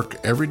who work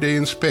every day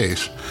in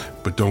space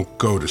but don't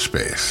go to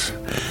space.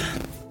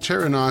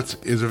 Terranauts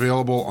is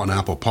available on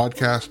Apple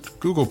Podcasts,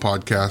 Google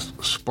Podcasts,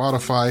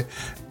 Spotify,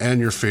 and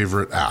your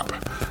favorite app.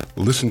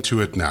 Listen to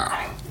it now.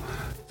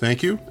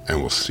 Thank you, and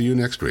we'll see you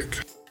next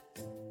week.